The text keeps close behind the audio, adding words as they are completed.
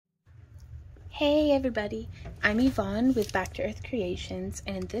Hey everybody, I'm Yvonne with Back to Earth Creations,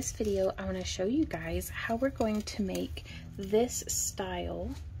 and in this video I want to show you guys how we're going to make this style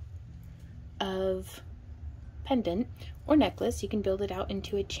of pendant or necklace. You can build it out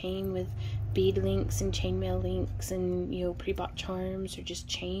into a chain with bead links and chainmail links and, you know, pre-bought charms, or just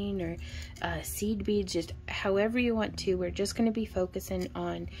chain or seed beads, just however you want to. We're just going to be focusing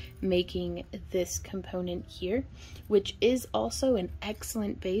on making this component here, which is also an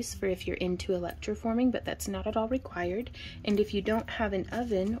excellent base for if you're into electroforming, but that's not at all required. And if you don't have an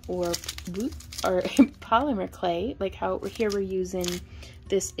oven or polymer clay, like how here we're using,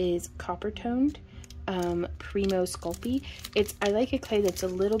 this is copper toned Primo Sculpey. I like a clay that's a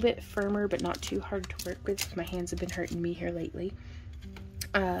little bit firmer but not too hard to work with. My hands have been hurting me here lately.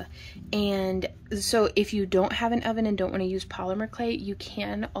 And so if you don't have an oven and don't want to use polymer clay, you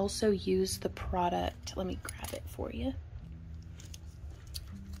can also use the product. Let me grab it for you.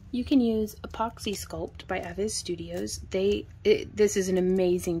 You can use Epoxy Sculpt by Aviz Studios. This is an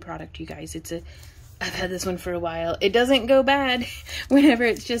amazing product, you guys. I've had this one for a while. It doesn't go bad whenever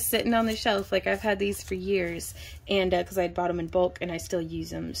it's just sitting on the shelf. Like, I've had these for years, and because I bought them in bulk and I still use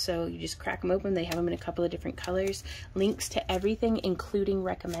them. So you just crack them open. They have them in a couple of different colors. Links to everything, including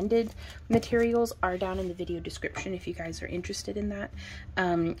recommended materials, are down in the video description if you guys are interested in that.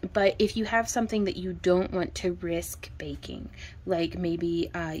 But if you have something that you don't want to risk baking, like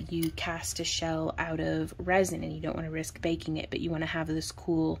maybe you cast a shell out of resin and you don't want to risk baking it, but you want to have this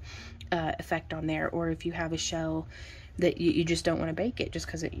cool effect on there, or if you have a shell that you just don't want to bake it just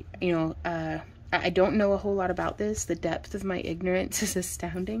because it, you know, I don't know a whole lot about this. The depth of my ignorance is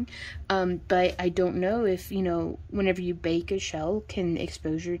astounding, but I don't know if, you know, whenever you bake a shell, can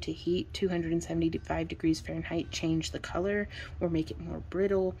exposure to heat, 275 degrees Fahrenheit, change the color or make it more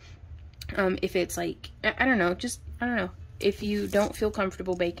brittle. If it's like, I don't know, if you don't feel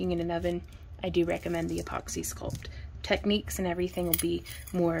comfortable baking in an oven, I do recommend the Epoxy Sculpt. Techniques and everything will be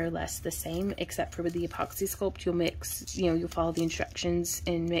more or less the same, except for with the Epoxy Sculpt, you'll mix, you know, you'll follow the instructions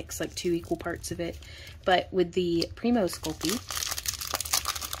and mix like 2 equal parts of it. But with the Primo Sculpey,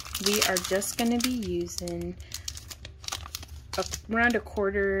 we are just going to be using around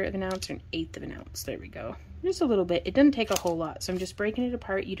 1/4 of an ounce or 1/8 of an ounce. There we go. Just a little bit. It doesn't take a whole lot, so I'm just breaking it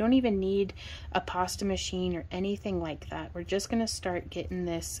apart. You don't even need a pasta machine or anything like that. We're just going to start getting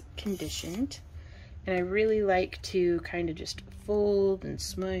this conditioned. And I really like to kind of just fold and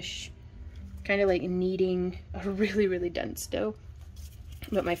smush, kind of like kneading a really dense dough.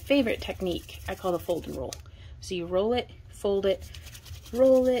 But my favorite technique, I call the fold and roll. So you roll it, fold it,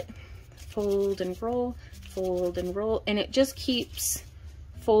 roll it, fold and roll, fold and roll, and it just keeps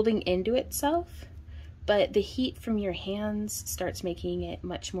folding into itself. But the heat from your hands starts making it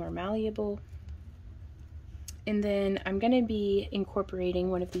much more malleable. And then I'm going to be incorporating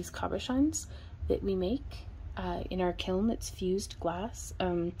one of these cabochons that we make in our kiln that's fused glass.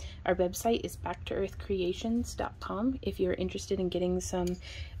 Our website is backtoearthcreations.com if you're interested in getting some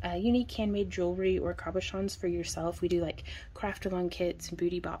unique handmade jewelry or cabochons for yourself. We do like craft along kits and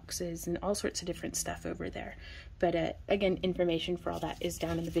beauty boxes and all sorts of different stuff over there. But again, information for all that is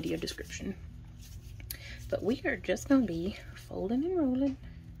down in the video description. But we are just going to be folding and rolling,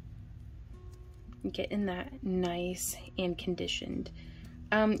 getting that nice and conditioned.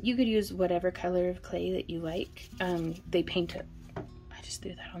 You could use whatever color of clay that you like. They paint it. I just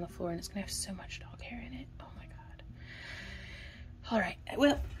threw that on the floor and it's gonna have so much dog hair in it. Oh my god. Alright,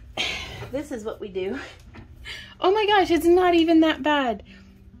 well, this is what we do. Oh my gosh, it's not even that bad.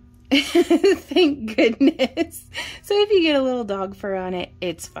 Thank goodness. So if you get a little dog fur on it,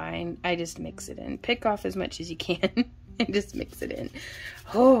 it's fine. I just mix it in. Pick off as much as you can and just mix it in.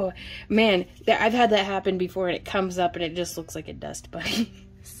 Oh man, I've had that happen before, and it comes up and it just looks like a dust bunny.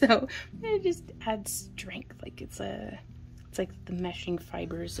 So it just adds strength, like it's like the meshing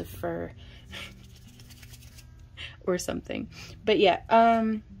fibers of fur or something. But yeah,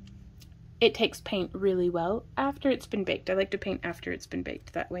 it takes paint really well after it's been baked. I like to paint after it's been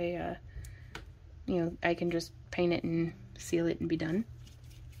baked. That way, you know, I can just paint it and seal it and be done.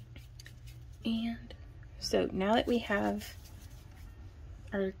 And so now that we have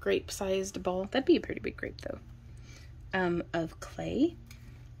our grape-sized ball, that'd be a pretty big grape though, of clay,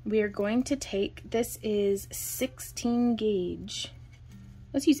 we are going to take, this is 16 gauge.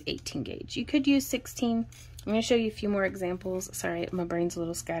 Let's use 18 gauge. You could use 16. I'm going to show you a few more examples. Sorry, my brain's a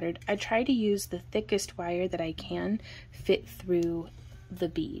little scattered. I try to use the thickest wire that I can fit through the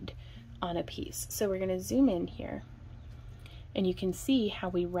bead on a piece. So we're going to zoom in here, and you can see how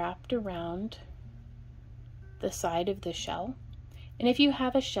we wrapped around the side of the shell. And if you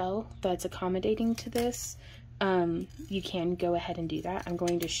have a shell that's accommodating to this, you can go ahead and do that. I'm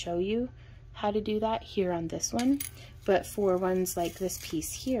going to show you how to do that here on this one, but for ones like this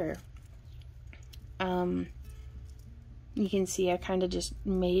piece here, you can see I kind of just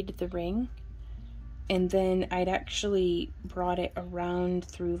made the ring, and then I'd actually brought it around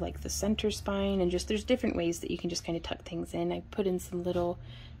through like the center spine, and just there's different ways that you can just kind of tuck things in. I put in some little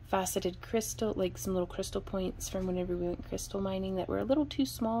faceted crystal, like some little crystal points from whenever we went crystal mining that were a little too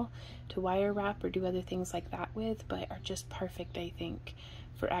small to wire wrap or do other things like that with, but are just perfect, I think,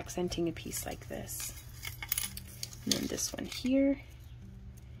 for accenting a piece like this. And then this one here,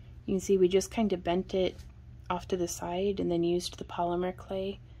 you can see we just kind of bent it off to the side and then used the polymer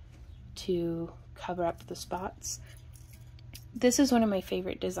clay to cover up the spots. This is one of my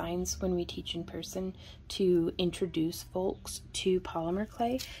favorite designs when we teach in person, to introduce folks to polymer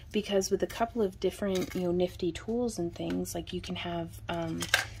clay, because with a couple of different, you know, nifty tools and things, like you can have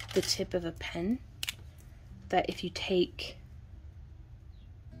the tip of a pen that if you take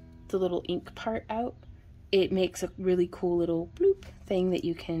the little ink part out, it makes a really cool little bloop thing that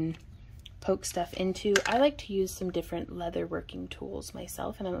you can poke stuff into. I like to use some different leather working tools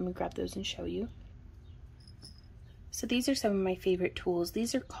myself, and I'm going to grab those and show you. So these are some of my favorite tools.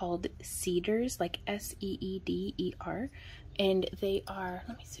 These are called seeders, like S-E-E-D-E-R, and they are,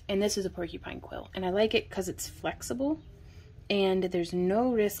 let me see, and this is a porcupine quill, and I like it because it's flexible and there's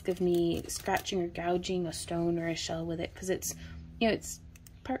no risk of me scratching or gouging a stone or a shell with it, because it's, you know, it's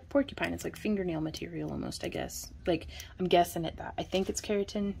porcupine. It's like fingernail material almost, I guess. Like, I'm guessing at that. I think it's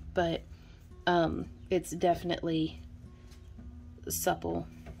keratin, but it's definitely supple.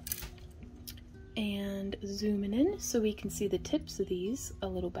 And zooming in so we can see the tips of these a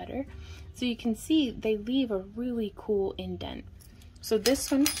little better. So you can see they leave a really cool indent. So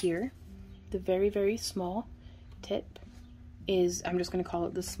this one here, the very, very small tip, is, I'm just going to call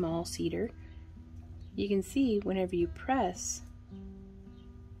it the small cedar. You can see whenever you press,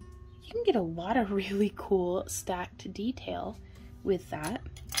 you can get a lot of really cool stacked detail with that.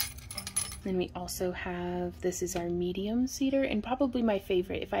 Then we also have, this is our medium cedar, and probably my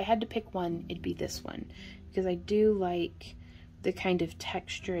favorite. If I had to pick one, it'd be this one, because I do like the kind of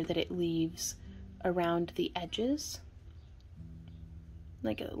texture that it leaves around the edges,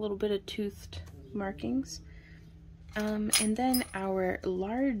 like a little bit of toothed markings. And then our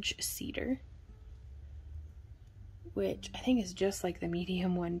large cedar, which I think is just like the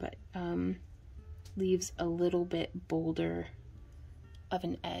medium one, but leaves a little bit bolder of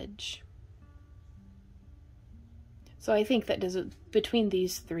an edge. So I think that does it, between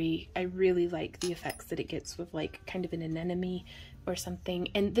these three, I really like the effects that it gets with like kind of an anemone or something.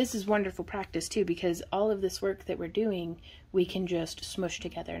 And this is wonderful practice too, because all of this work that we're doing, we can just smush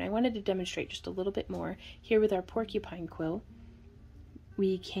together. And I wanted to demonstrate just a little bit more here with our porcupine quill.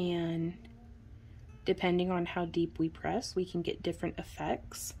 We can, depending on how deep we press, we can get different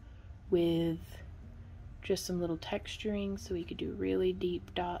effects with just some little texturing. So we could do really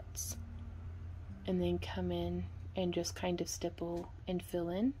deep dots and then come in and just kind of stipple and fill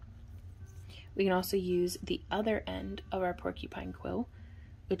in. We can also use the other end of our porcupine quill,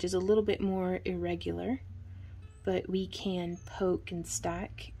 which is a little bit more irregular, but we can poke and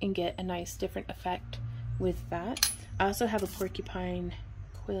stack and get a nice different effect with that. I also have a porcupine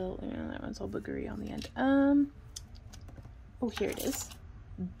quill, that one's all boogery on the end. Oh, here it is.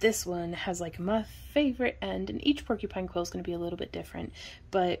 This one has like my favorite end, and each porcupine quill is going to be a little bit different,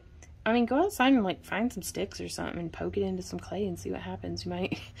 but I mean, go outside and like find some sticks or something and poke it into some clay and see what happens. You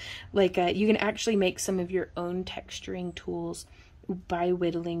might like you can actually make some of your own texturing tools by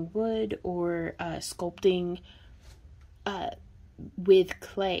whittling wood or sculpting with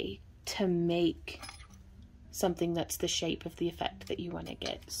clay to make something that's the shape of the effect that you want to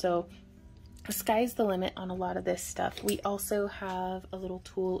get. So the sky's the limit on a lot of this stuff. We also have a little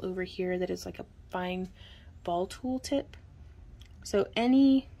tool over here that is like a fine ball tool tip. So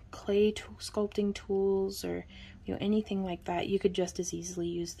any clay sculpting tools or anything like that, you could just as easily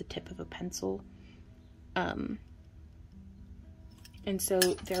use the tip of a pencil. And so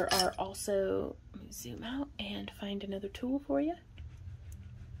there are also, let me zoom out and find another tool for you.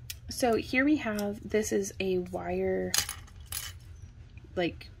 So here we have, this is a wire,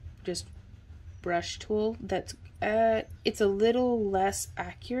 like just brush tool that's it's a little less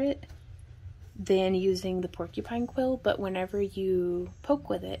accurate than using the porcupine quill, but whenever you poke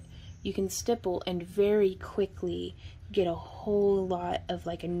with it, you can stipple and very quickly get a whole lot of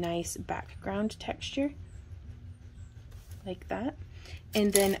like a nice background texture like that.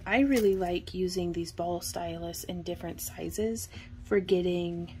 And then I really like using these ball stylus in different sizes for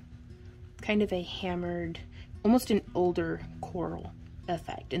getting kind of a hammered, almost an older coral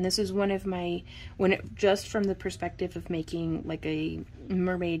effect. And this is one of my, just from the perspective of making like a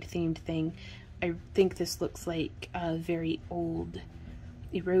mermaid themed thing, I think this looks like a very old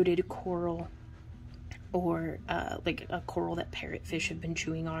eroded coral, or like a coral that parrotfish have been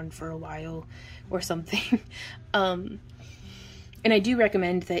chewing on for a while or something. And I do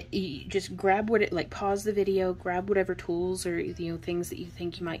recommend that you just grab pause the video, grab whatever tools or, you know, things that you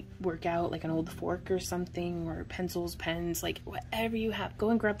think you might work out, like an old fork or something, or pencils, pens, like whatever you have,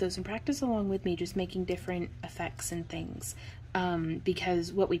 go and grab those and practice along with me, just making different effects and things.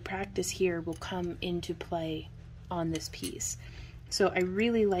 Because what we practice here will come into play on this piece. So I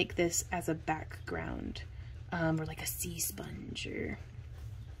really like this as a background, or like a sea sponge,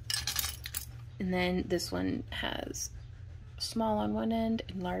 and then this one has small on one end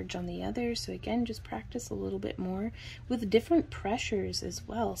and large on the other. So again, just practice a little bit more with different pressures as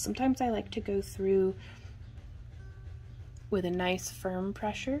well. Sometimes I like to go through with a nice firm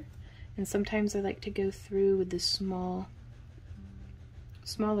pressure, and sometimes I like to go through with the smaller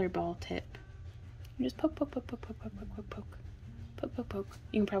ball tip. And just poke, poke, poke, poke, poke, poke, poke, poke, poke. Poke, poke, poke.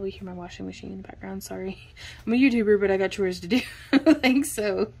 You can probably hear my washing machine in the background, sorry. I'm a YouTuber, but I got chores to do. Like,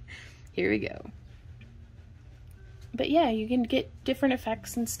 so here we go. But yeah, you can get different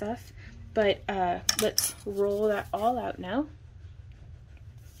effects and stuff, but let's roll that all out now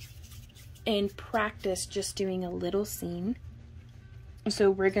and practice just doing a little scene. So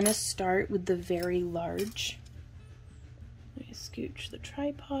we're gonna start with the very large. Let me scooch the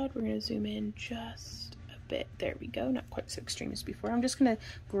tripod. We're gonna zoom in just a bit. There we go, not quite so extreme as before. I'm just gonna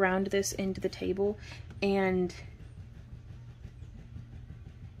ground this into the table and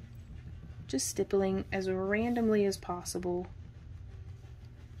just stippling as randomly as possible.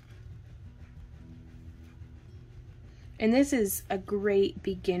 And this is a great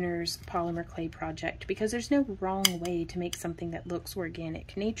beginner's polymer clay project because there's no wrong way to make something that looks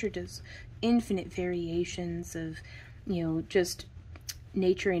organic. Nature does infinite variations of, you know, just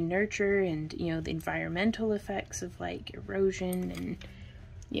nature and nurture, and, you know, the environmental effects of like erosion and,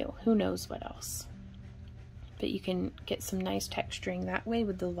 you know, who knows what else. But you can get some nice texturing that way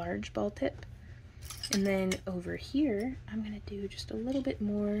with the large ball tip. And then over here, I'm going to do just a little bit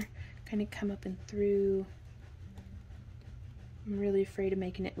more, kind of come up and through. I'm really afraid of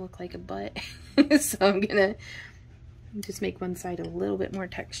making it look like a butt. So I'm going to just make one side a little bit more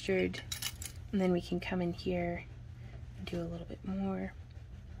textured. And then we can come in here and do a little bit more.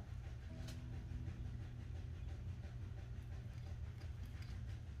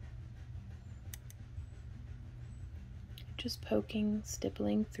 Just poking,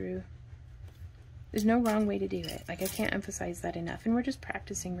 stippling through. There's no wrong way to do it. Like, I can't emphasize that enough. And we're just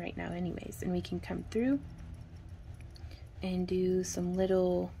practicing right now anyways. And we can come through and do some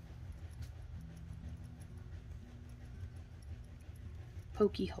little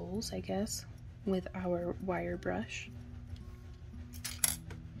pokey holes, I guess, with our wire brush.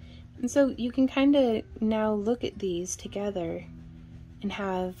 And so you can kind of now look at these together and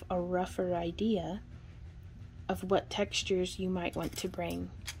have a rougher idea of what textures you might want to bring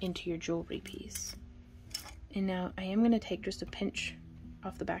into your jewelry piece. And now I am going to take just a pinch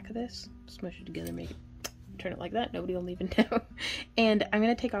off the back of this, smush it together, make it, turn it like that, nobody will even know. And I'm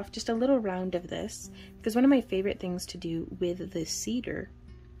going to take off just a little round of this, because one of my favorite things to do with the cedar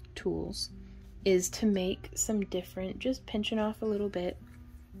tools is to make some different, just pinching off a little bit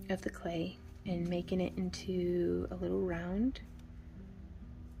of the clay and making it into a little round,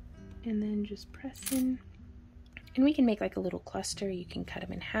 and then just pressing. And we can make like a little cluster. You can cut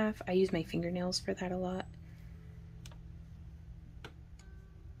them in half. I use my fingernails for that a lot.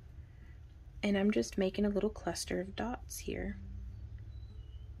 And I'm just making a little cluster of dots here.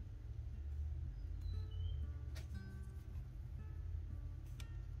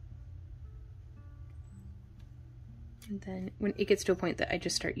 And then when it gets to a point that I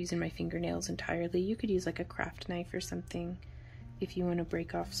just start using my fingernails entirely, you could use like a craft knife or something if you want to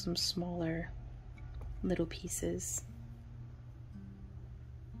break off some smaller little pieces.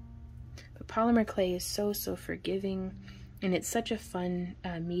 But polymer clay is so forgiving, and it's such a fun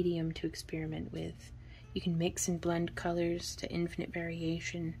medium to experiment with. You can mix and blend colors to infinite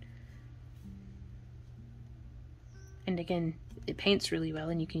variation. And again, it paints really well,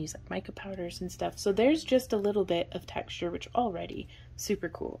 and you can use like mica powders and stuff. So there's just a little bit of texture, which already super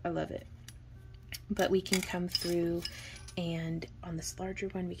cool. I love it. But we can come through, and on this larger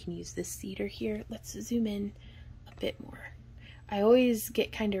one, we can use this cedar here. Let's zoom in a bit more. I always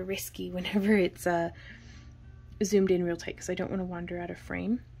get kind of risky whenever it's zoomed in real tight because I don't want to wander out of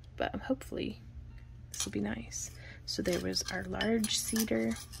frame, but hopefully this will be nice. So there was our large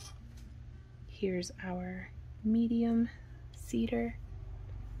cedar. Here's our medium cedar.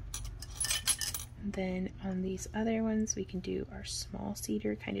 And then on these other ones, we can do our small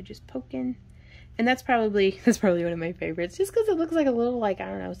cedar, kind of just poking. And that's probably one of my favorites, just because it looks like a little, like, I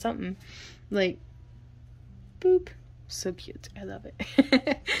don't know, something like boop. So cute. I love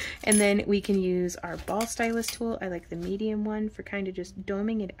it. And then we can use our ball stylus tool. I like the medium one for kind of just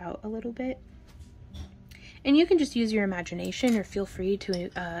doming it out a little bit. And you can just use your imagination, or feel free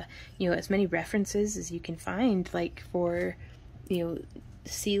to, you know, as many references as you can find, like for, you know,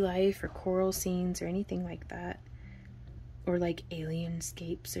 sea life or coral scenes or anything like that. Or like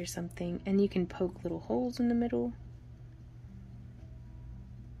alienscapes or something. And you can poke little holes in the middle.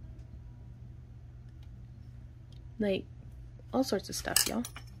 Like all sorts of stuff, y'all.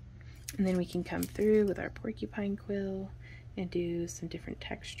 And then we can come through with our porcupine quill and do some different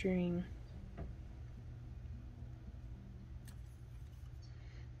texturing.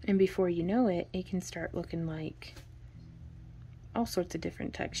 And before you know it, it can start looking like all sorts of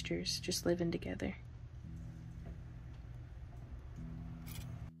different textures just living together.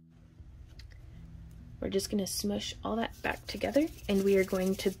 We're just going to smush all that back together, and we are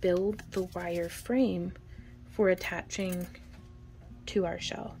going to build the wire frame for attaching to our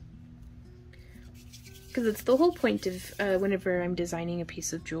shell. Because it's the whole point of whenever I'm designing a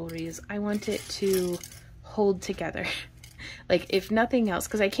piece of jewelry, is I want it to hold together. Like, if nothing else,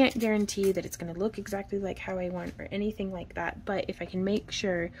 because I can't guarantee that it's going to look exactly like how I want or anything like that, but if I can make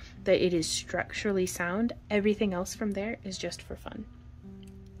sure that it is structurally sound, everything else from there is just for fun.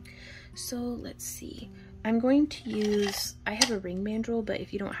 So let's see. I'm going to use, I have a ring mandrel, but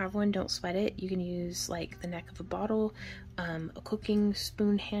if you don't have one, don't sweat it. You can use like the neck of a bottle, a cooking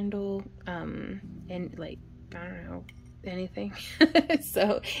spoon handle, and like, I don't know, anything.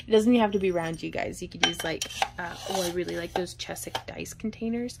 So it doesn't have to be round, you guys. You could use like, oh, I really like those Chesic dice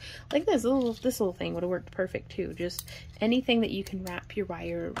containers. Like this little thing would have worked perfect too. Just anything that you can wrap your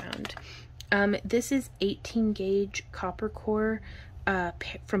wire around. This is 18 gauge copper core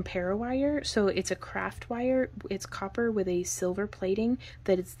from Parawire. So it's a craft wire. It's copper with a silver plating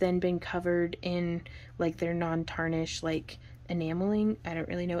that it's then been covered in like their non-tarnish like enameling. I don't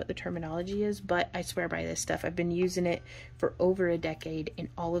really know what the terminology is, but I swear by this stuff. I've been using it for over a decade in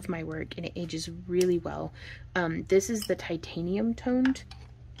all of my work, and it ages really well. This is the titanium toned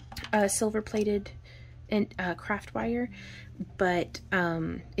silver plated and craft wire, but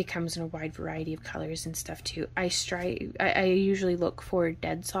it comes in a wide variety of colors and stuff too. I usually look for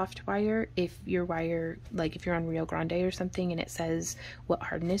dead soft wire if your wire, like if you're on Rio Grande or something and it says what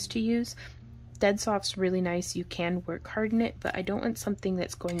hardness to use. Dead soft's really nice. You can work harden it, but I don't want something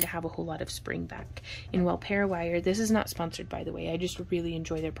that's going to have a whole lot of spring back. And while Parawire, this is not sponsored by the way, I just really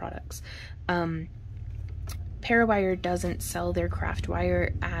enjoy their products. Parawire doesn't sell their craft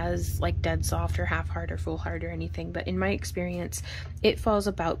wire as like dead soft or half hard or full hard or anything, but in my experience it falls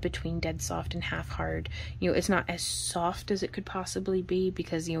about between dead soft and half hard. You know, it's not as soft as it could possibly be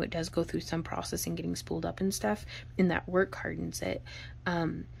because, you know, it does go through some processing getting spooled up and stuff, and that work hardens it.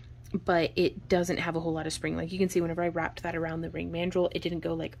 But it doesn't have a whole lot of spring. Like you can see whenever I wrapped that around the ring mandrel, it didn't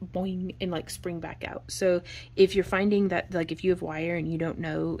go like boing and like spring back out. So if you're finding that, like if you have wire and you don't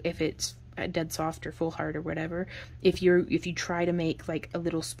know if it's dead soft or full hard or whatever, if you try to make like a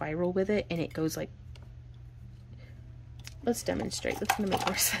little spiral with it and it goes like, let's demonstrate, that's gonna make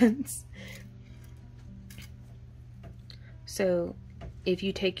more sense. So if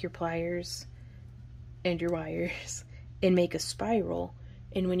you take your pliers and your wires and make a spiral,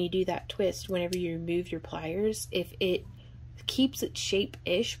 and when you do that twist, whenever you remove your pliers, if it keeps its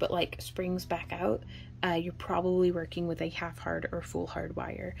shape-ish but like springs back out, you're probably working with a half hard or full hard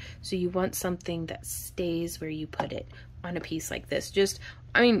wire. So you want something that stays where you put it on a piece like this. Just,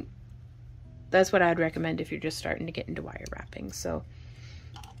 I mean, that's what I'd recommend if you're just starting to get into wire wrapping. So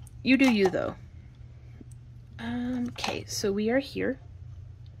you do you though. Okay, so we are here.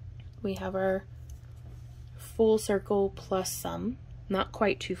 We have our full circle plus some. Not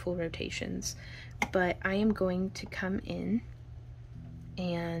quite 2 full rotations, but I am going to come in,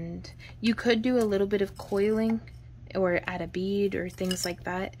 and you could do a little bit of coiling or add a bead or things like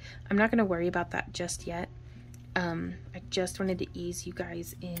that. I'm not going to worry about that just yet. I just wanted to ease you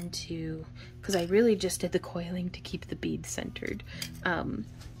guys into, because I really just did the coiling to keep the bead centered.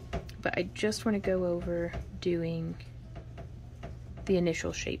 But I just want to go over doing the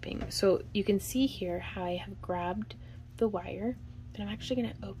initial shaping. So you can see here how I have grabbed the wire. And I'm actually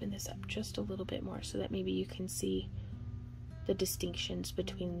going to open this up just a little bit more so that maybe you can see the distinctions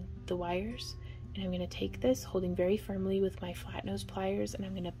between the wires. And I'm going to take this, holding very firmly with my flat nose pliers, and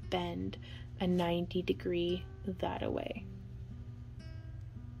I'm going to bend a 90-degree that away.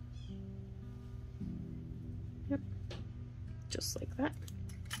 Yep. Just like that.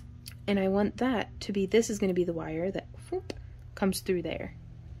 And I want that to be, this is going to be the wire that whoop, comes through there.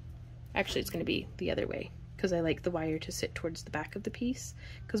 Actually, it's going to be the other way, because I like the wire to sit towards the back of the piece.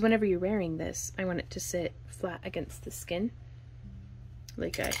 Because whenever you're wearing this, I want it to sit flat against the skin.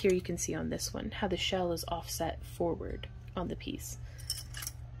 Like here you can see on this one, how the shell is offset forward on the piece.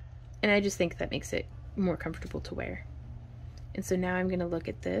 And I just think that makes it more comfortable to wear. And so now I'm going to look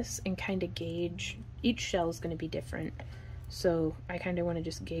at this and kind of gauge, each shell is going to be different. So I kind of want to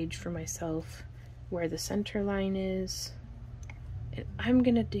just gauge for myself where the center line is. And I'm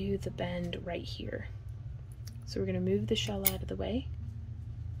going to do the bend right here. So we're going to move the shell out of the way.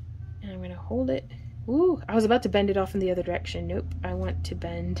 And I'm going to hold it. Ooh, I was about to bend it off in the other direction. Nope, I want to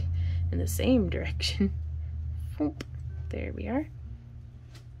bend in the same direction. There we are.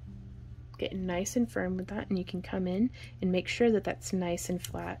 Getting nice and firm with that, and you can come in and make sure that that's nice and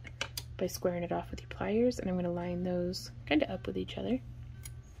flat by squaring it off with your pliers. And I'm going to line those kind of up with each other.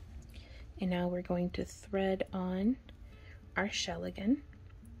 And now we're going to thread on our shell again.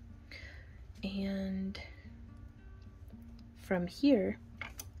 And from here,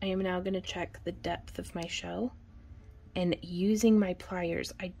 I am now going to check the depth of my shell, and using my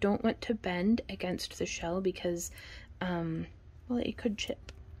pliers, I don't want to bend against the shell because, well, it could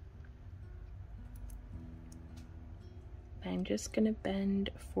chip. I'm just going to bend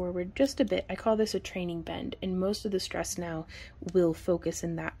forward just a bit. I call this a training bend, and most of the stress now will focus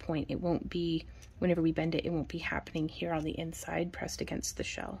in that point. It won't be, whenever we bend it, it won't be happening here on the inside pressed against the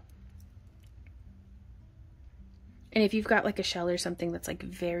shell. And if you've got like a shell or something that's like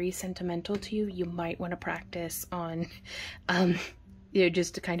very sentimental to you, you might want to practice on, you know,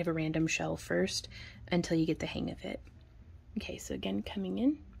 just a kind of a random shell first until you get the hang of it. Okay, so again, coming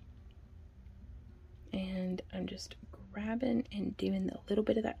in, and I'm just grabbing and doing a little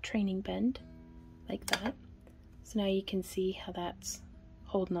bit of that training bend like that. So now you can see how that's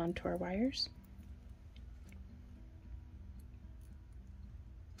holding on to our wires.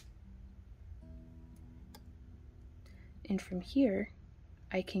 And from here,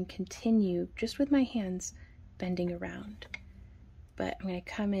 I can continue just with my hands bending around. But I'm going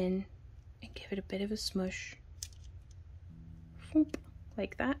to come in and give it a bit of a smush,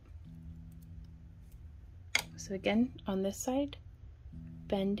 like that. So again, on this side,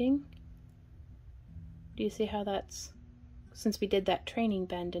 bending. Do you see how that's, since we did that training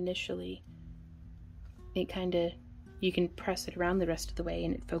bend initially, it kind of, you can press it around the rest of the way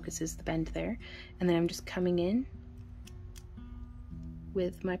and it focuses the bend there. And then I'm just coming in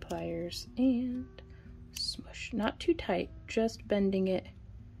with my pliers and smush. Not too tight, just bending it.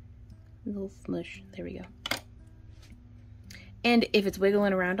 A little smush. There we go. And if it's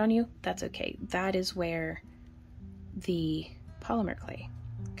wiggling around on you, that's okay. That is where the polymer clay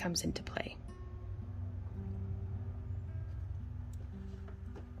comes into play.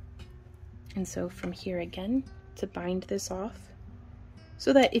 And so from here again, to bind this off,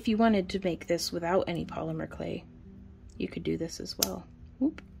 so that if you wanted to make this without any polymer clay, you could do this as well.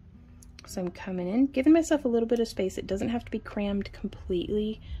 Whoop. So I'm coming in, giving myself a little bit of space. It doesn't have to be crammed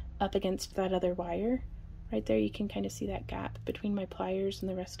completely up against that other wire. Right there, you can kind of see that gap between my pliers and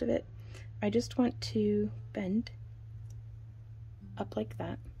the rest of it. I just want to bend up like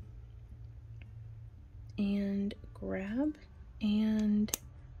that and grab and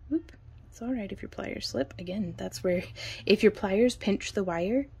whoop. It's all right if your pliers slip. Again, that's where, if your pliers pinch the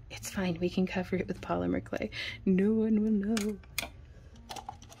wire, it's fine. We can cover it with polymer clay. No one will know.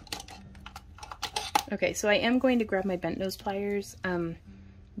 Okay, so I am going to grab my bent nose pliers,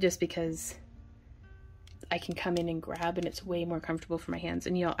 just because I can come in and grab and it's way more comfortable for my hands.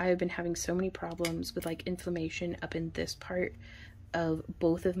 And you know, I've been having so many problems with like inflammation up in this part of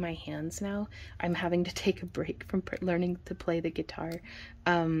both of my hands now. I'm having to take a break from learning to play the guitar.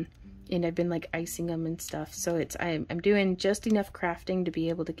 And I've been like icing them and stuff. So it's, I'm doing just enough crafting to be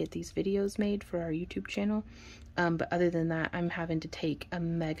able to get these videos made for our YouTube channel. But other than that, I'm having to take a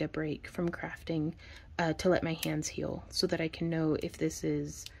mega break from crafting to let my hands heal so that I can know if this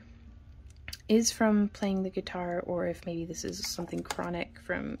is from playing the guitar or if maybe this is something chronic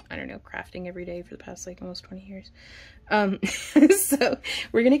from, I don't know, crafting every day for the past like almost 20 years. So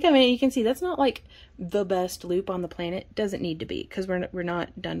we're gonna come in. You can see that's not like the best loop on the planet. Doesn't need to be, because we're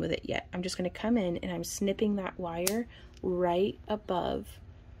not done with it yet. I'm just gonna come in and I'm snipping that wire right above.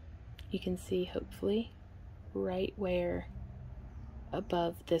 You can see hopefully right where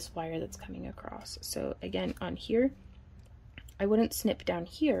above this wire that's coming across. So again, on here, I wouldn't snip down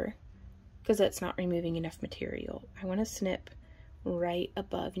here because that's not removing enough material. I want to snip right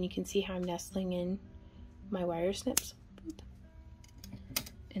above, and you can see how I'm nestling in my wire snips.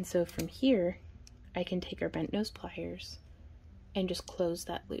 And so from here, I can take our bent nose pliers and just close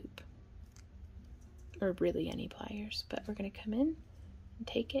that loop. or really any pliers, but we're gonna come in and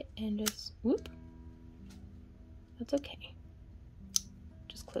take it and just whoop. That's okay.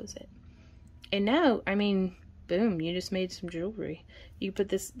 Just close it. And now, I mean, boom, you just made some jewelry. You put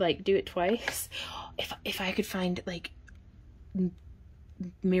this, like, do it twice. If I could find, like,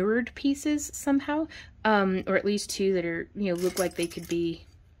 mirrored pieces somehow, or at least two that are, you know, look like they could be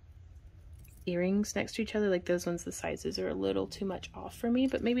earrings next to each other, like those ones, the sizes are a little too much off for me,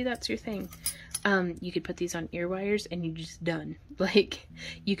 but maybe that's your thing. You could put these on ear wires and you're just done. Like,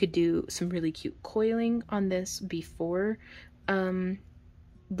 you could do some really cute coiling on this before,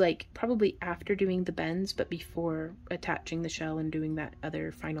 like probably after doing the bends, but before attaching the shell and doing that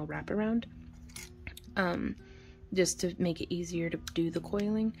other final wraparound, just to make it easier to do the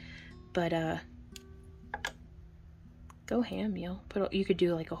coiling. But go ham, yo. You could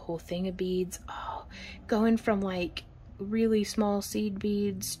do like a whole thing of beads. Oh, going from like really small seed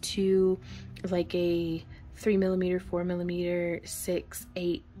beads to like a 3mm, 4mm, 6,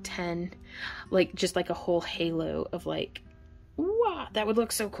 8, 10, like just like a whole halo of like, wow, that would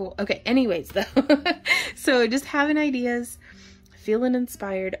look so cool. Okay, anyways though, so just having ideas, feeling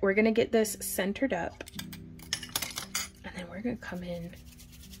inspired. We're gonna get this centered up, and then we're gonna come in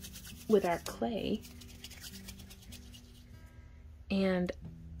with our clay, and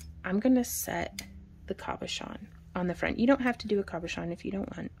I'm gonna set the cabochon on the front. You don't have to do a cabochon if you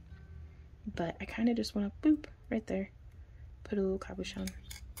don't want, but I kind of just want to boop right there, put a little cabochon.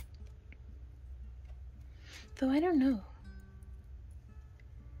 Though I don't know.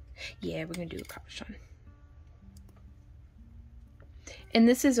 Yeah, we're gonna do a cabochon. And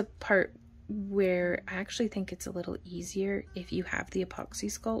this is a part where I actually think it's a little easier if you have the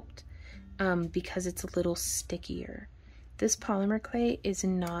epoxy sculpt, because it's a little stickier. This polymer clay is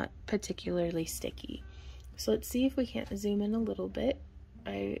not particularly sticky. So let's see if we can't zoom in a little bit.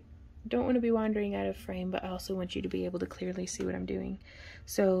 I don't want to be wandering out of frame, but I also want you to be able to clearly see what I'm doing.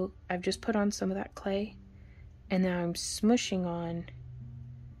 So I've just put on some of that clay, and now I'm smushing on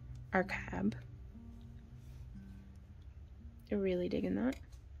our cab. I'm really digging that.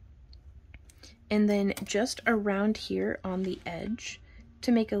 And then just around here on the edge,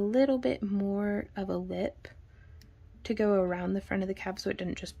 to make a little bit more of a lip to go around the front of the cab so it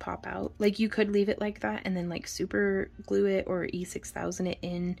doesn't just pop out. Like, you could leave it like that and then like super glue it or E6000 it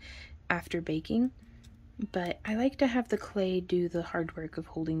in after baking, but I like to have the clay do the hard work of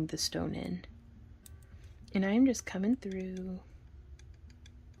holding the stone in. And I'm just coming through,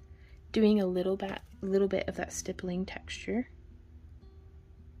 doing a little bit of that stippling texture.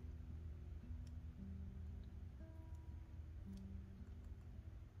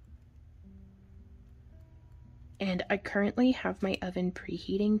 And I currently have my oven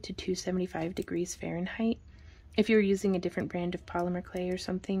preheating to 275 degrees Fahrenheit. If you're using a different brand of polymer clay or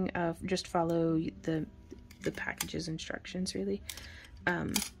something, just follow the package's instructions, really.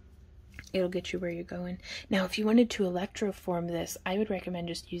 It'll get you where you're going. Now, if you wanted to electroform this, I would recommend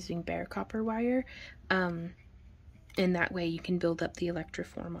just using bare copper wire. And that way you can build up the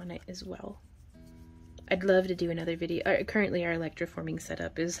electroform on it as well. I'd love to do another video. Currently our electroforming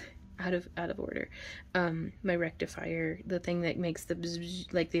setup is out of order. My rectifier, the thing that makes the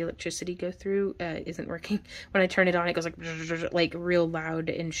bzz, like the electricity go through, isn't working. When I turn it on, it goes like bzz, like real loud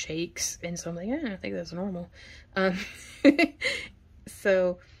and shakes, and so I'm like, I think that's normal.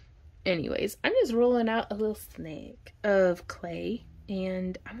 So anyways, I'm just rolling out a little snake of clay,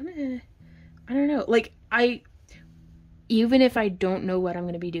 and I don't know, like, even if I don't know what I'm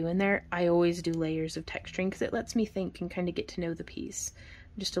going to be doing there, I always do layers of texturing because it lets me think and kind of get to know the piece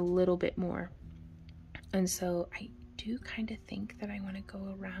just a little bit more. And so I do kind of think that I want to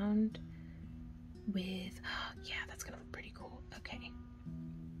go around with, yeah, that's gonna look pretty cool. Okay.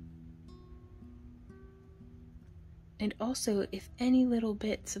 And also, if any little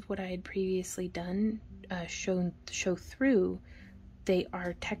bits of what I had previously done show through, they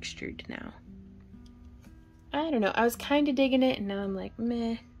are textured now. I don't know, I was kind of digging it, and now I'm like,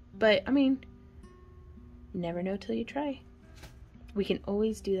 meh. But I mean, never know till you try. We can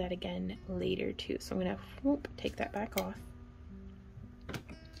always do that again later too. So I'm gonna take that back off.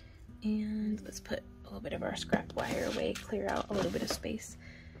 And let's put a little bit of our scrap wire away, clear out a little bit of space.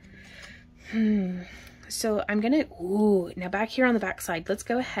 So I'm gonna, now back here on the back side, let's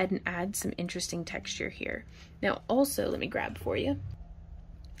go ahead and add some interesting texture here. Now also, let me grab for you.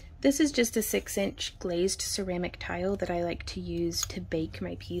 This is just a 6-inch glazed ceramic tile that I like to use to bake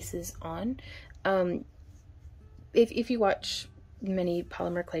my pieces on. If you watch many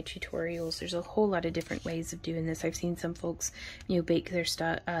polymer clay tutorials, there's a whole lot of different ways of doing this. I've seen some folks, you know, bake their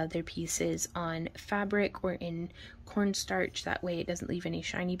pieces on fabric or in cornstarch. That way it doesn't leave any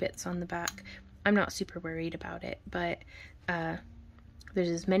shiny bits on the back. I'm not super worried about it, but there's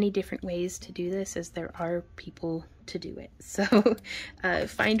as many different ways to do this as there are people to do it. So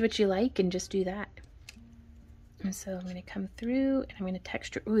find what you like and just do that. And so I'm going to come through and I'm going to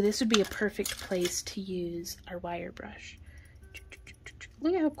texture. Ooh, this would be a perfect place to use our wire brush.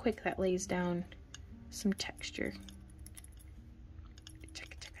 Look at how quick that lays down some texture.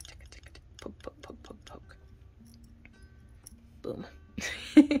 Poke, poke, poke, poke, poke. Boom.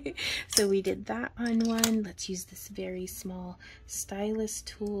 So we did that on one. Let's use this very small stylus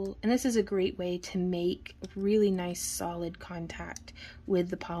tool. And this is a great way to make really nice solid contact with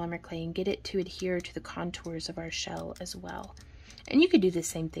the polymer clay and get it to adhere to the contours of our shell as well. And you could do the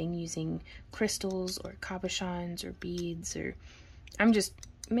same thing using crystals or cabochons or beads, or I'm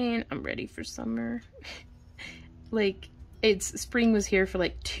ready for summer. Like, spring was here for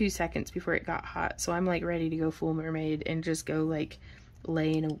like 2 seconds before it got hot, so I'm like ready to go full mermaid and just go like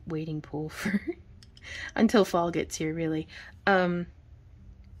lay in a wading pool for until fall gets here, really. So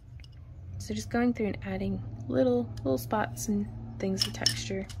just going through and adding little spots and things of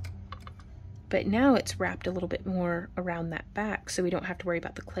texture. But now it's wrapped a little bit more around that back, so we don't have to worry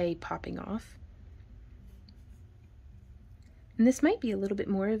about the clay popping off. And this might be a little bit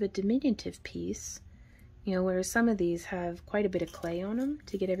more of a diminutive piece, you know, whereas some of these have quite a bit of clay on them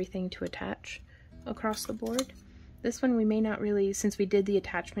to get everything to attach across the board. This one we may not really, since we did the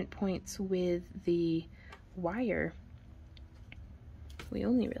attachment points with the wire, we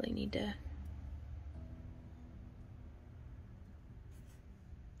only really need to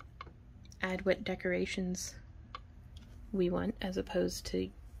add what decorations we want as opposed to,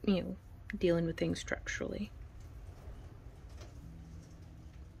 you know, dealing with things structurally.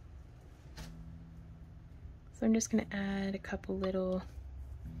 So I'm just going to add a couple little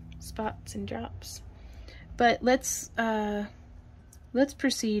spots and drops. But let's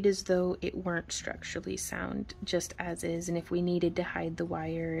proceed as though it weren't structurally sound, just as is. And if we needed to hide the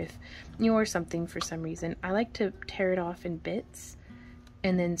wire, if or something for some reason, I like to tear it off in bits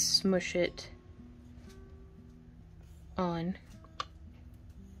and then smush it on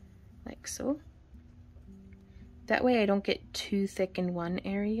like so. That way I don't get too thick in one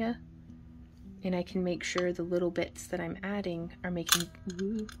area, and I can make sure the little bits that I'm adding are making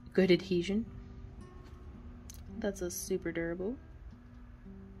good adhesion. That's a super durable.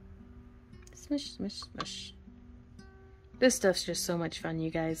 Smush, smush, smush. This stuff's just so much fun,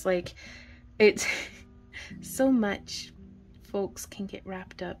 you guys. Like, it's so much folks can get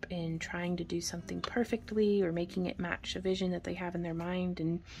wrapped up in trying to do something perfectly or making it match a vision that they have in their mind,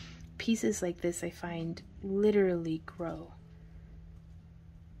 and pieces like this I find literally grow.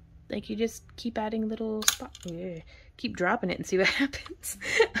 Like, you just keep adding little spots, keep dropping it and see what happens.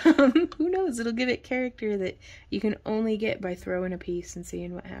 Who knows, it'll give it character that you can only get by throwing a piece and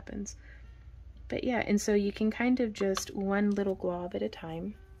seeing what happens. But yeah, and so you can kind of just one little glob at a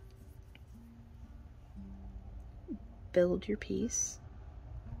time build your piece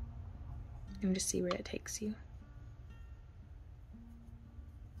and just see where it takes you.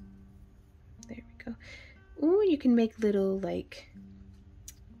 There we go. Ooh, you can make little like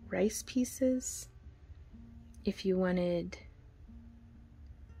rice pieces if you wanted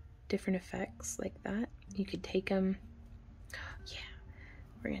different effects like that. You could take them. Yeah,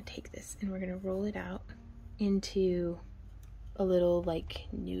 we're gonna take this and we're gonna roll it out into a little like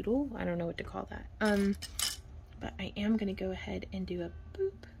noodle. I don't know what to call that. But I am gonna go ahead and do a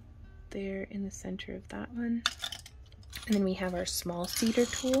boop there in the center of that one. And then we have our small cedar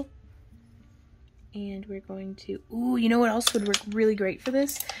tool. And we're going to, ooh, you know what else would work really great for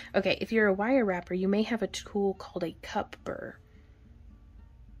this? Okay, if you're a wire wrapper, you may have a tool called a cup burr.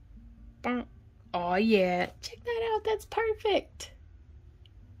 Oh yeah, check that out, that's perfect.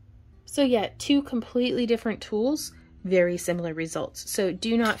 So yeah, two completely different tools, very similar results. So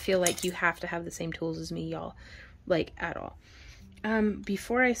do not feel like you have to have the same tools as me, y'all, like at all.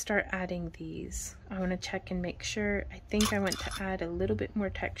 Before I start adding these, I want to check and make sure. I think I want to add a little bit more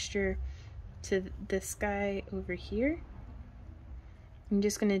texture to this guy over here. I'm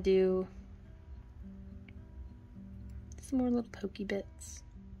just gonna do some more little pokey bits.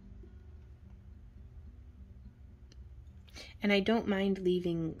 And I don't mind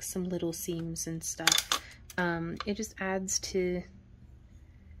leaving some little seams and stuff. It just adds to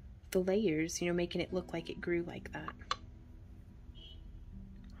the layers, you know, making it look like it grew like that.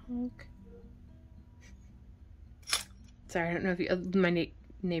 Honk. Sorry, I don't know if you, my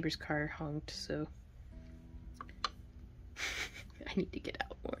neighbor's car honked, so I need to get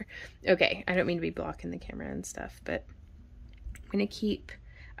out more. Okay, I don't mean to be blocking the camera and stuff, but I'm gonna keep,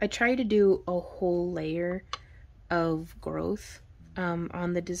 I try to do a whole layer of growth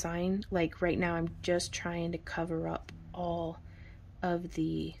on the design. Like right now I'm just trying to cover up all of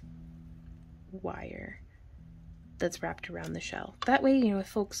the wire that's wrapped around the shell. That way, you know, if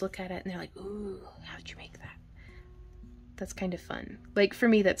folks look at it and they're like, ooh, how'd you make that? That's kind of fun. Like for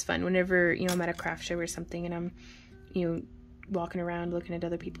me, that's fun. Whenever, you know, I'm at a craft show or something and I'm, you know, walking around looking at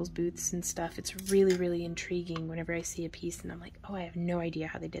other people's booths and stuff, it's really, really intriguing whenever I see a piece and I'm like, oh, I have no idea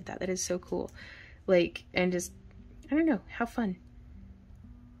how they did that. That is so cool. Like, and just, I don't know, how fun.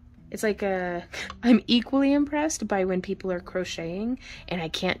 It's like I'm equally impressed by when people are crocheting and I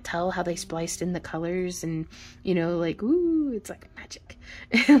can't tell how they spliced in the colors and, you know, like, ooh, it's like magic.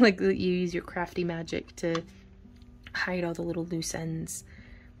 Like you use your crafty magic to hide all the little loose ends.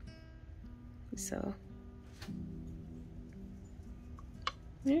 So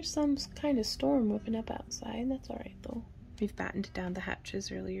there's some kind of storm whipping up outside. That's all right though. We've battened down the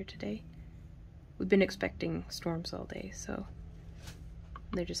hatches earlier today. We've been expecting storms all day, so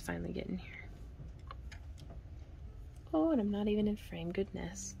they're just finally getting here. Oh, and I'm not even in frame.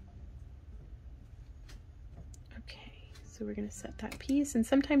 Goodness. Okay, so we're gonna set that piece, and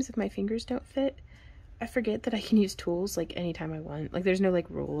sometimes if my fingers don't fit, I forget that I can use tools like anytime I want. Like there's no like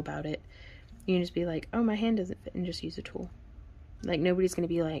rule about it. You can just be like, oh, my hand doesn't fit, and just use a tool. Like nobody's gonna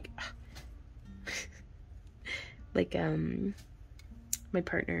be like like my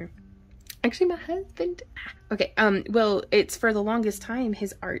partner, actually my husband, okay, well, it's for the longest time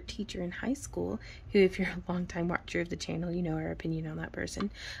his art teacher in high school, who, if you're a long time watcher of the channel, you know our opinion on that person,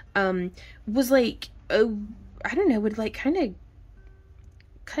 was like, I don't know, would like kind of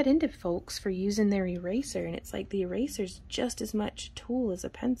cut into folks for using their eraser, and it's like the eraser's just as much tool as a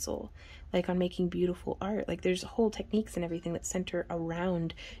pencil, like on making beautiful art. Like there's whole techniques and everything that center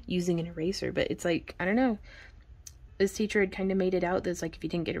around using an eraser, but it's like, I don't know, this teacher had kind of made it out that's like, if you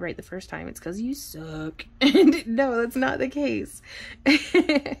didn't get it right the first time, it's because you suck. And no, that's not the case.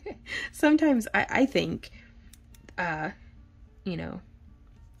 Sometimes I think, you know,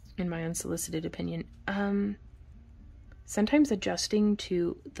 in my unsolicited opinion, sometimes adjusting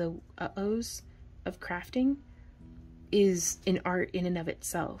to the uh-ohs of crafting is an art in and of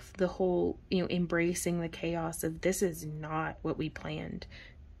itself. The whole, you know, embracing the chaos of this is not what we planned,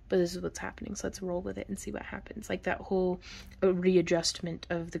 but this is what's happening, so let's roll with it and see what happens. Like that whole readjustment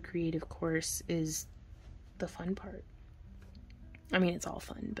of the creative course is the fun part. I mean, it's all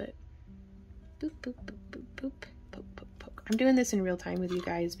fun, but boop, boop, boop, boop, boop, poke, poke, poke. I'm doing this in real time with you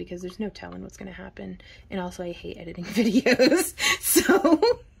guys because there's no telling what's going to happen. And also I hate editing videos. So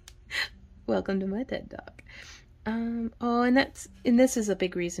welcome to my TED Talk. Oh, and this is a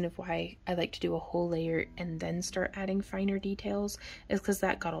big reason of why I like to do a whole layer and then start adding finer details, is because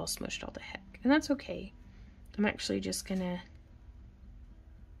that got all smushed all to heck. And that's okay. I'm actually just gonna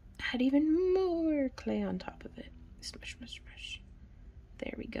add even more clay on top of it. Smush, smush, smush.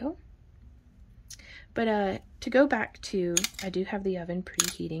 There we go. But to go back to, I do have the oven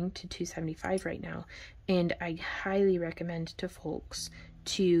preheating to 275 right now, and I highly recommend to folks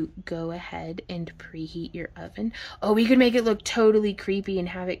to go ahead and preheat your oven. Oh, we could make it look totally creepy and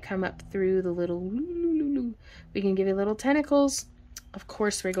have it come up through the little, we can give it little tentacles. Of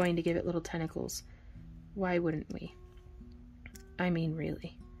course we're going to give it little tentacles. Why wouldn't we? I mean,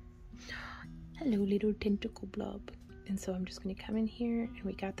 really. Hello, little tentacle blob. And so I'm just going to come in here, and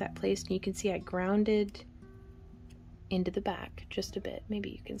we got that placed, and you can see I grounded into the back just a bit.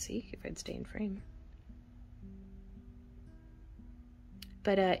 Maybe you can see if I'd stay in frame.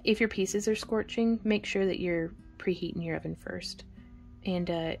 But if your pieces are scorching, make sure that you're preheating your oven first.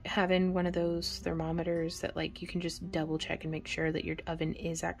 And having one of those thermometers that like you can just double check and make sure that your oven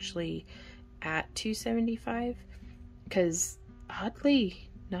is actually at 275. Because oddly,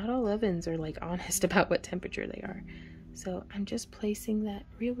 not all ovens are like honest about what temperature they are. So I'm just placing that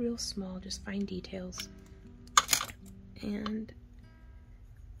real small, just fine details. And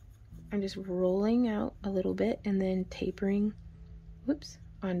I'm just rolling out a little bit and then tapering, whoops,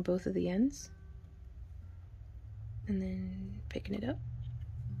 on both of the ends. And then picking it up.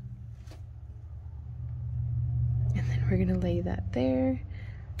 And then we're gonna lay that there.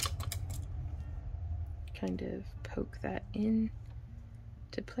 Kind of poke that in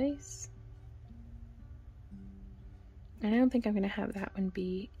to place. And I don't think I'm gonna have that one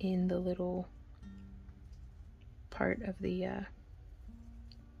be in the little part of the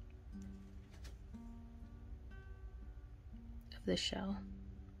shell.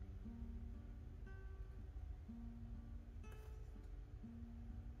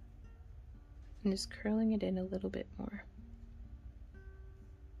 I'm just curling it in a little bit more.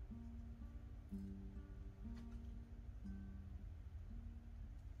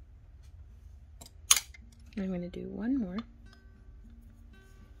 I'm going to do one more.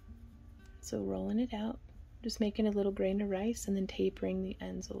 So rolling it out, just making a little grain of rice and then tapering the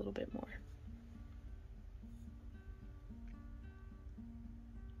ends a little bit more.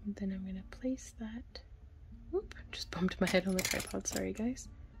 And then I'm gonna place that. Oop, just bumped my head on the tripod, sorry guys.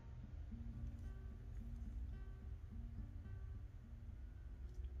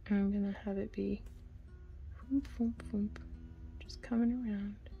 I'm gonna have it be foomp, foomp, foomp, just coming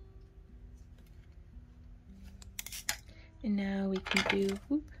around. And now we can do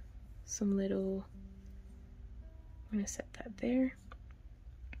whoop, some little, I'm gonna set that there.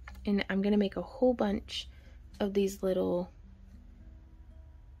 And I'm gonna make a whole bunch of these little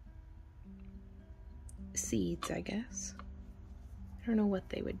seeds, I guess. I don't know what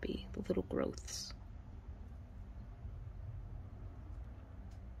they would be, the little growths.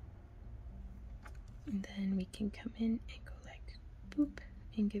 And then we can come in and go like boop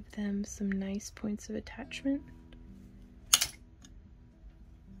and give them some nice points of attachment.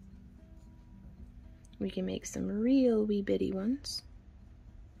 We can make some real wee bitty ones.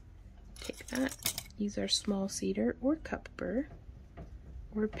 Take that, use our small cedar or cup burr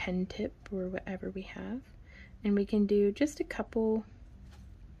or pen tip or whatever we have, and we can do just a couple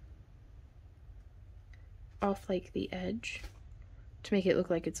off like the edge to make it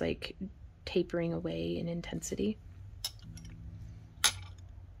look like it's like tapering away in intensity.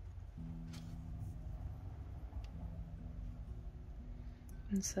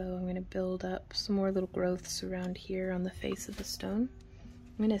 And so I'm going to build up some more little growths around here on the face of the stone.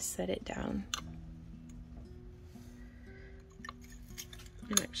 I'm going to set it down.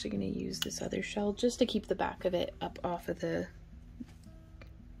 I'm actually going to use this other shell just to keep the back of it up off of the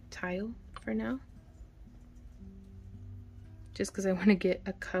tile for now. Just because I want to get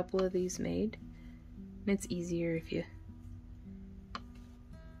a couple of these made. And it's easier if you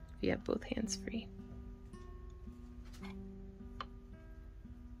have both hands free.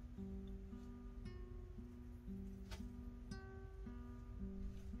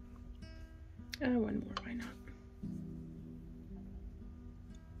 One more, why not?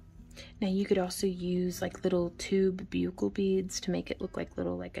 Now you could also use like little tube bugle beads to make it look like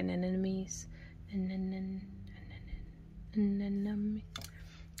little like anemones. To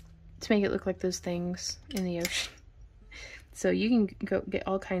make it look like those things in the ocean. So you can go get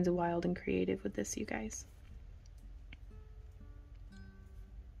all kinds of wild and creative with this, you guys.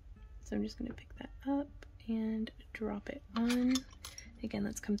 So I'm just going to pick that up and drop it on. Again,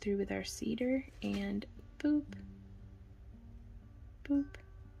 let's come through with our cedar and boop, boop,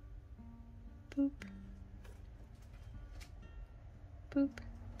 boop, boop.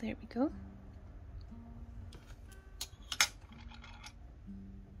 There we go.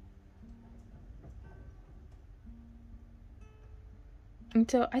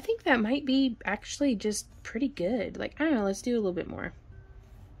 And so I think that might be actually just pretty good. Like, I don't know, let's do a little bit more.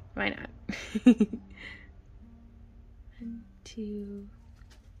 Why not? 1, 2,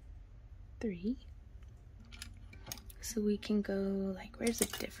 3. So we can go like, where's a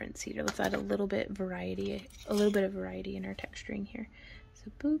different cedar? Let's add a little bit of variety in our texturing here. So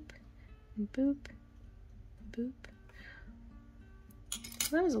boop, and boop, boop.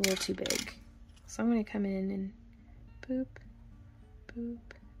 Well, that was a little too big. So I'm gonna come in and boop, boop.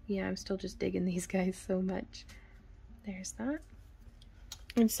 Yeah, I'm still just digging these guys so much. There's that.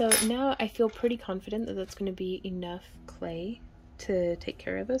 And so now I feel pretty confident that that's going to be enough clay to take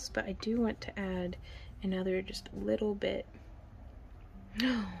care of us, but I do want to add another just little bit.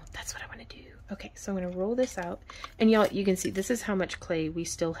 No, that's what I want to do. Okay, so I'm going to roll this out, and y'all, you can see this is how much clay we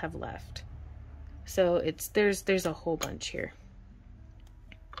still have left. So there's a whole bunch here.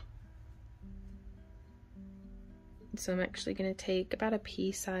 So I'm actually going to take about a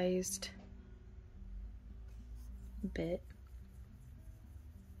pea-sized bit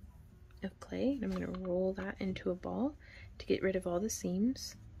of clay, and I'm going to roll that into a ball to get rid of all the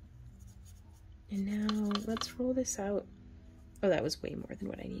seams. And now let's roll this out. Oh, that was way more than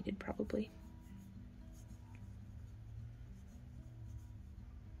what I needed probably.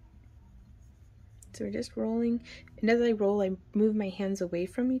 So we're just rolling, and as I roll I move my hands away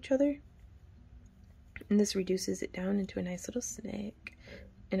from each other, and this reduces it down into a nice little snake.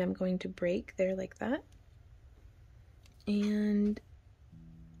 And I'm going to break there like that. And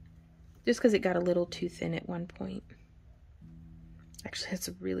just because it got a little too thin at one point. Actually, it's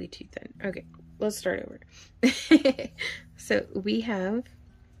really too thin. Okay, let's start over. So we have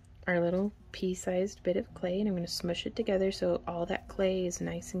our little pea-sized bit of clay, and I'm going to smush it together so all that clay is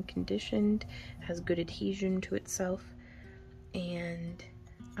nice and conditioned, has good adhesion to itself. And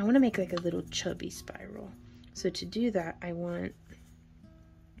I want to make like a little chubby spiral. So to do that, I want,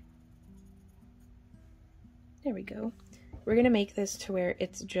 there we go. We're going to make this to where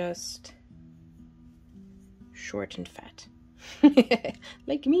it's just short and fat.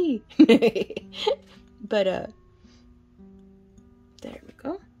 Like me. But there we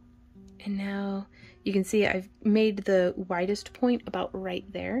go. And now you can see I've made the widest point about right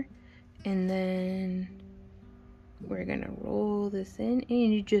there. And then we're gonna roll this in,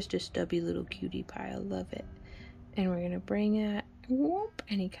 and you're just a stubby little cutie pie. I love it. And we're gonna bring it, whoop,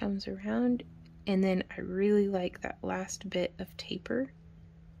 and he comes around. And then I really like that last bit of taper.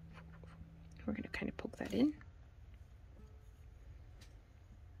 We're gonna kind of poke that in.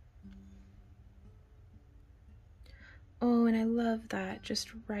 Oh, and I love that, just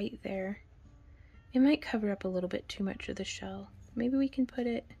right there. It might cover up a little bit too much of the shell. Maybe we can put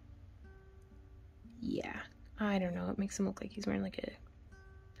it, yeah, I don't know. It makes him look like he's wearing like a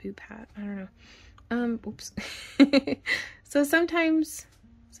poop hat. I don't know. Oops. So sometimes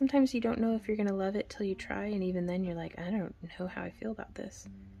you don't know if you're gonna love it till you try, and even then you're like, I don't know how I feel about this.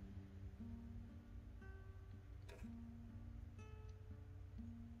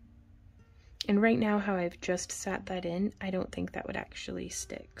 And right now, how I've just sat that in, I don't think that would actually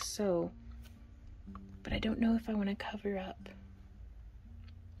stick. So, but I don't know if I want to cover up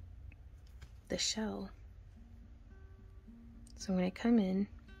the shell. So I'm going to come in,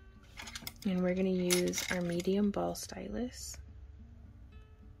 and we're going to use our medium ball stylus.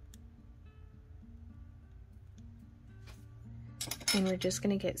 And we're just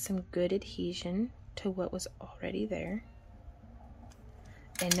going to get some good adhesion to what was already there.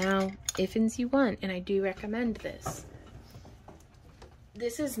 And now, if you want, and I do recommend this,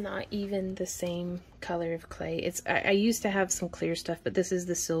 this is not even the same color of clay. It's I used to have some clear stuff, but this is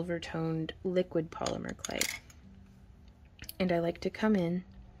the silver toned liquid polymer clay. And I like to come in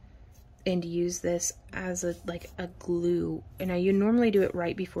and use this as a glue. And you normally do it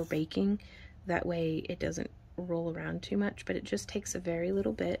right before baking. That way it doesn't roll around too much, but it just takes a very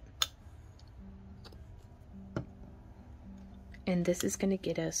little bit. And this is going to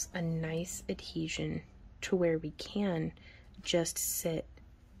get us a nice adhesion to where we can just sit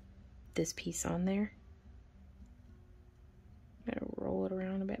this piece on there. I'm going to roll it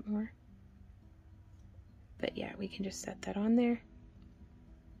around a bit more. But yeah, we can just set that on there.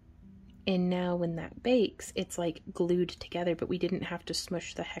 And now when that bakes, it's like glued together, but we didn't have to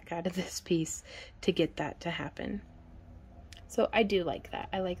smush the heck out of this piece to get that to happen. So I do like that.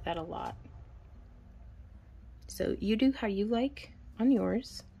 I like that a lot. So you do how you like on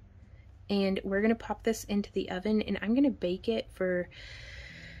yours. And we're going to pop this into the oven, and I'm going to bake it for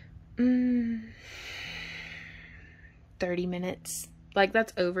 30 minutes. Like,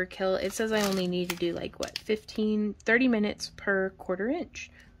 that's overkill. It says I only need to do like what, 30 minutes per 1/4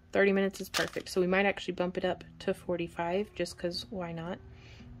 inch. 30 minutes is perfect. So we might actually bump it up to 45 just because why not?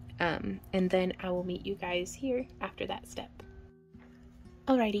 And then I will meet you guys here after that step.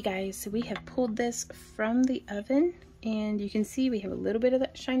 Alrighty guys, so we have pulled this from the oven, and you can see we have a little bit of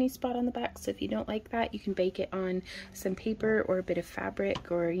that shiny spot on the back. So if you don't like that, you can bake it on some paper or a bit of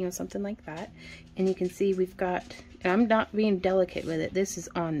fabric, or something like that. And you can see we've got, and I'm not being delicate with it, this is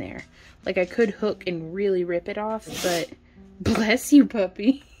on there. Like, I could hook and really rip it off, but bless you,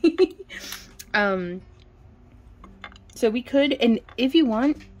 puppy. So we could, and if you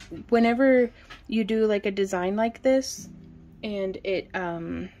want, whenever you do like a design like this and it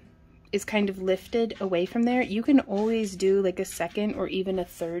is kind of lifted away from there, you can always do like a second or even a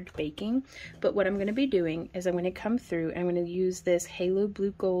third baking. But what I'm going to be doing is I'm going to come through and I'm going to use this Halo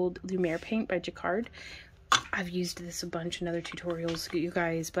Blue Gold Lumiere paint by Jacquard. I've used this a bunch in other tutorials, you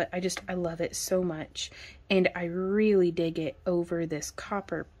guys, but I love it so much. And I really dig it over this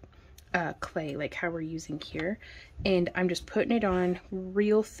copper clay, like how we're using here. And I'm just putting it on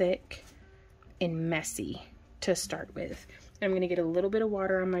real thick and messy to start with. And I'm going to get a little bit of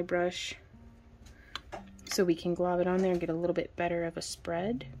water on my brush so we can glob it on there and get a little bit better of a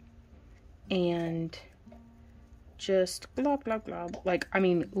spread. And just glob, glob, glob. Like, I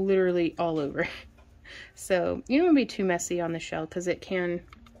mean, literally all over. So you don't want to be too messy on the shell because it can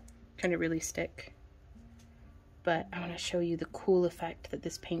kind of really stick. But I want to show you the cool effect that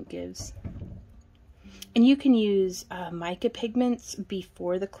this paint gives. And you can use mica pigments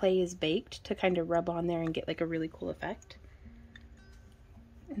before the clay is baked to kind of rub on there and get like a really cool effect.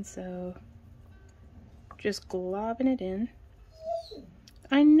 And so just globbing it in.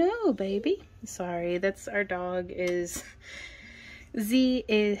 I know, baby. Sorry, that's our dog. Z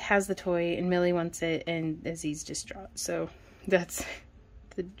has the toy and Millie wants it, and Z's distraught. So that's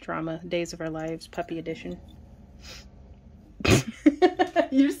the drama days of our lives, puppy edition.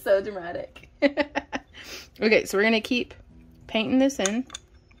 You're so dramatic. Okay, so we're gonna keep painting this in.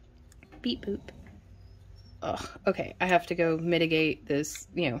 Beep boop. Oh, okay, I have to go mitigate this,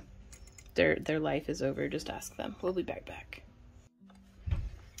 their life is over. Just ask them. We'll be back.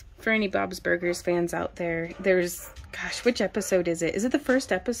 For any Bob's Burgers fans out there, there's, gosh, which episode is it? Is it the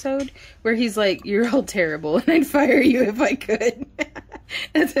first episode where he's like, "You're all terrible and I'd fire you if I could."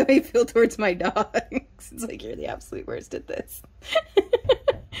 That's how I feel towards my dogs. It's like, you're the absolute worst at this.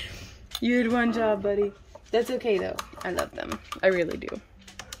 You had one job, buddy. That's okay though. I love them. I really do.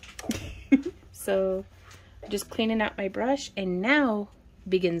 So just cleaning out my brush, and now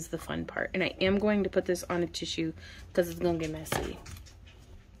begins the fun part. And I am going to put this on a tissue because it's gonna get messy.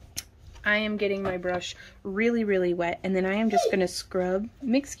 I am getting my brush really, really wet, and then I am just gonna scrub.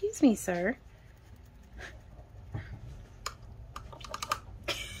 Excuse me, sir.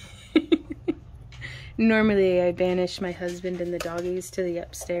 Normally I banish my husband and the doggies to the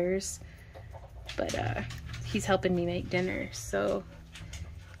upstairs, but he's helping me make dinner, so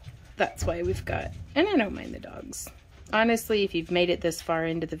that's why we've got, and I don't mind the dogs. Honestly, if you've made it this far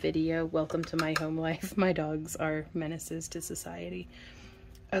into the video, welcome to my home life. My dogs are menaces to society.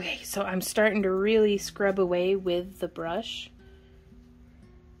 Okay, so I'm starting to really scrub away with the brush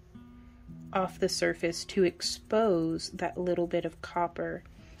off the surface to expose that little bit of copper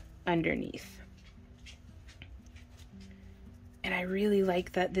underneath. And I really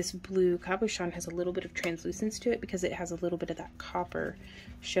like that this blue cabochon has a little bit of translucence to it because it has a little bit of that copper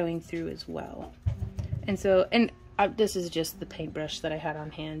showing through as well. And so, this is just the paintbrush that I had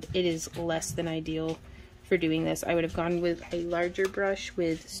on hand. It is less than ideal for doing this. I would have gone with a larger brush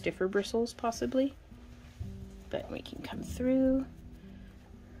with stiffer bristles possibly, but we can come through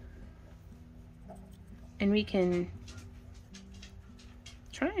and we can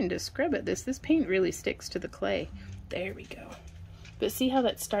try and scrub at this. This paint really sticks to the clay. There we go. But see how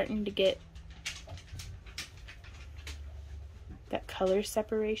that's starting to get that color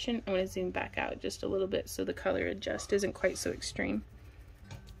separation? I'm going to zoom back out just a little bit so the color adjust isn't quite so extreme.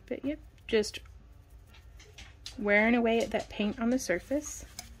 But yep, just wearing away at that paint on the surface,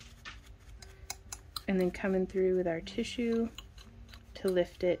 and then coming through with our tissue to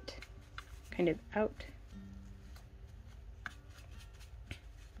lift it kind of out.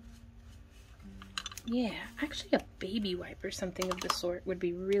 Yeah, actually a baby wipe or something of the sort would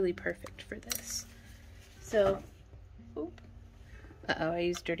be really perfect for this. So, oop. Uh-oh, I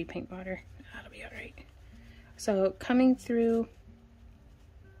used dirty paint water. That'll be all right. So coming through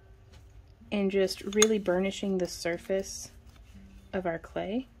and just really burnishing the surface of our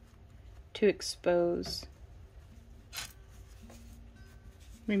clay to expose,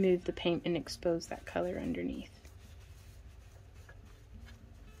 remove the paint and expose that color underneath.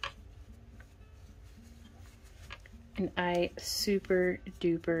 And I super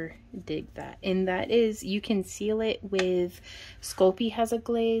duper dig that. And that is, you can seal it with, Sculpey has a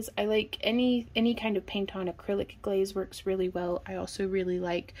glaze. I like any kind of paint on acrylic glaze works really well. I also really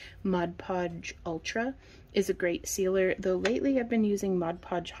like Mod Podge Ultra is a great sealer, though lately I've been using Mod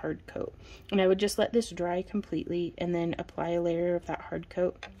Podge Hard Coat. And I would just let this dry completely and then apply a layer of that hard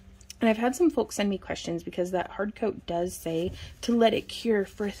coat. And I've had some folks send me questions because that hard coat does say to let it cure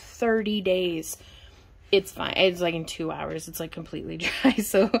for 30 days. It's fine. It's like in 2 hours, it's like completely dry.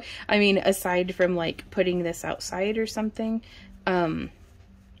 So, I mean, aside from like putting this outside or something,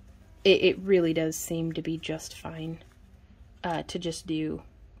 it really does seem to be just fine to just do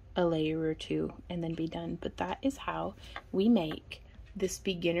a layer or two and then be done. But that is how we make this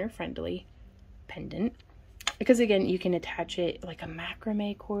beginner-friendly pendant. Because again, you can attach it like a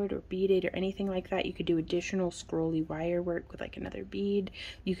macrame cord or bead it or anything like that. You could do additional scrolly wire work with like another bead.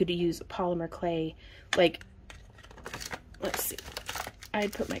 You could use polymer clay. Like, let's see.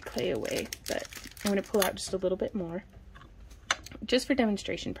 I'd put my clay away, but I'm going to pull out just a little bit more just for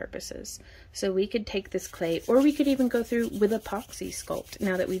demonstration purposes. So we could take this clay, or we could even go through with epoxy sculpt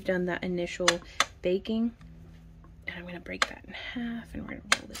now that we've done that initial baking. And I'm going to break that in half and we're going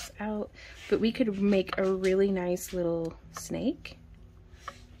to roll this out. But we could make a really nice little snake.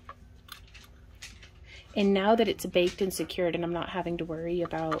 And now that it's baked and secured and I'm not having to worry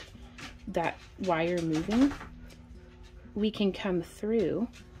about that wire moving, we can come through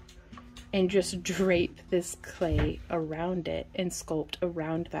and just drape this clay around it and sculpt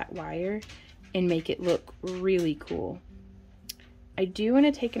around that wire and make it look really cool. I do want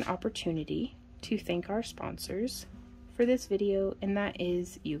to take an opportunity to thank our sponsors for this video, and that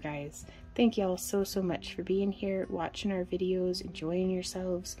is you guys. Thank y'all so much for being here, watching our videos, enjoying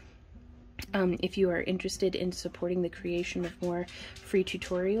yourselves. If you are interested in supporting the creation of more free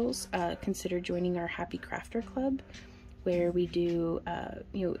tutorials, consider joining our Happy Crafter Club, where we do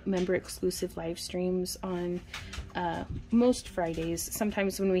member exclusive live streams on most Fridays.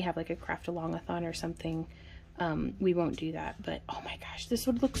 Sometimes when we have like a craft along-a-thon or something, we won't do that. But oh my gosh, this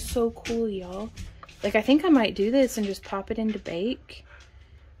would look so cool, y'all. Like, I think I might do this and just pop it into bake.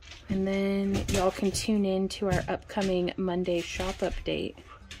 And then y'all can tune in to our upcoming Monday shop update,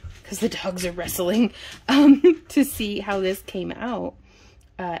 because the dogs are wrestling, to see how this came out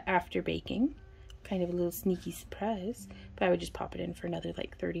after baking. Kind of a little sneaky surprise. But I would just pop it in for another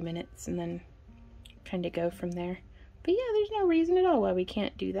like 30 minutes and then kind of go from there. But yeah, there's no reason at all why we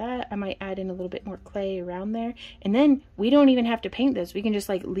can't do that. I might add in a little bit more clay around there. And then we don't even have to paint this. We can just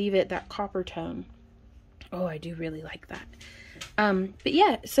like leave it that copper tone. Oh, I do really like that. But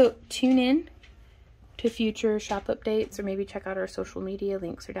yeah, so tune in to future shop updates, or maybe check out our social media.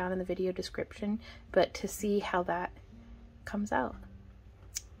 Links are down in the video description, but to see how that comes out.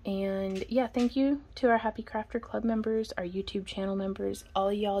 And yeah, thank you to our Happy Crafter Club members, our YouTube channel members,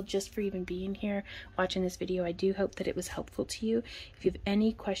 all y'all, just for even being here watching this video. I do hope that it was helpful to you. If you have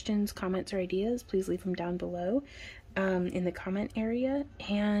any questions, comments, or ideas, please leave them down below in the comment area,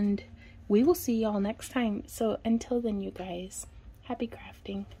 and we will see y'all next time. So until then, you guys, happy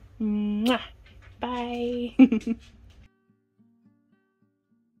crafting. Mwah! Bye.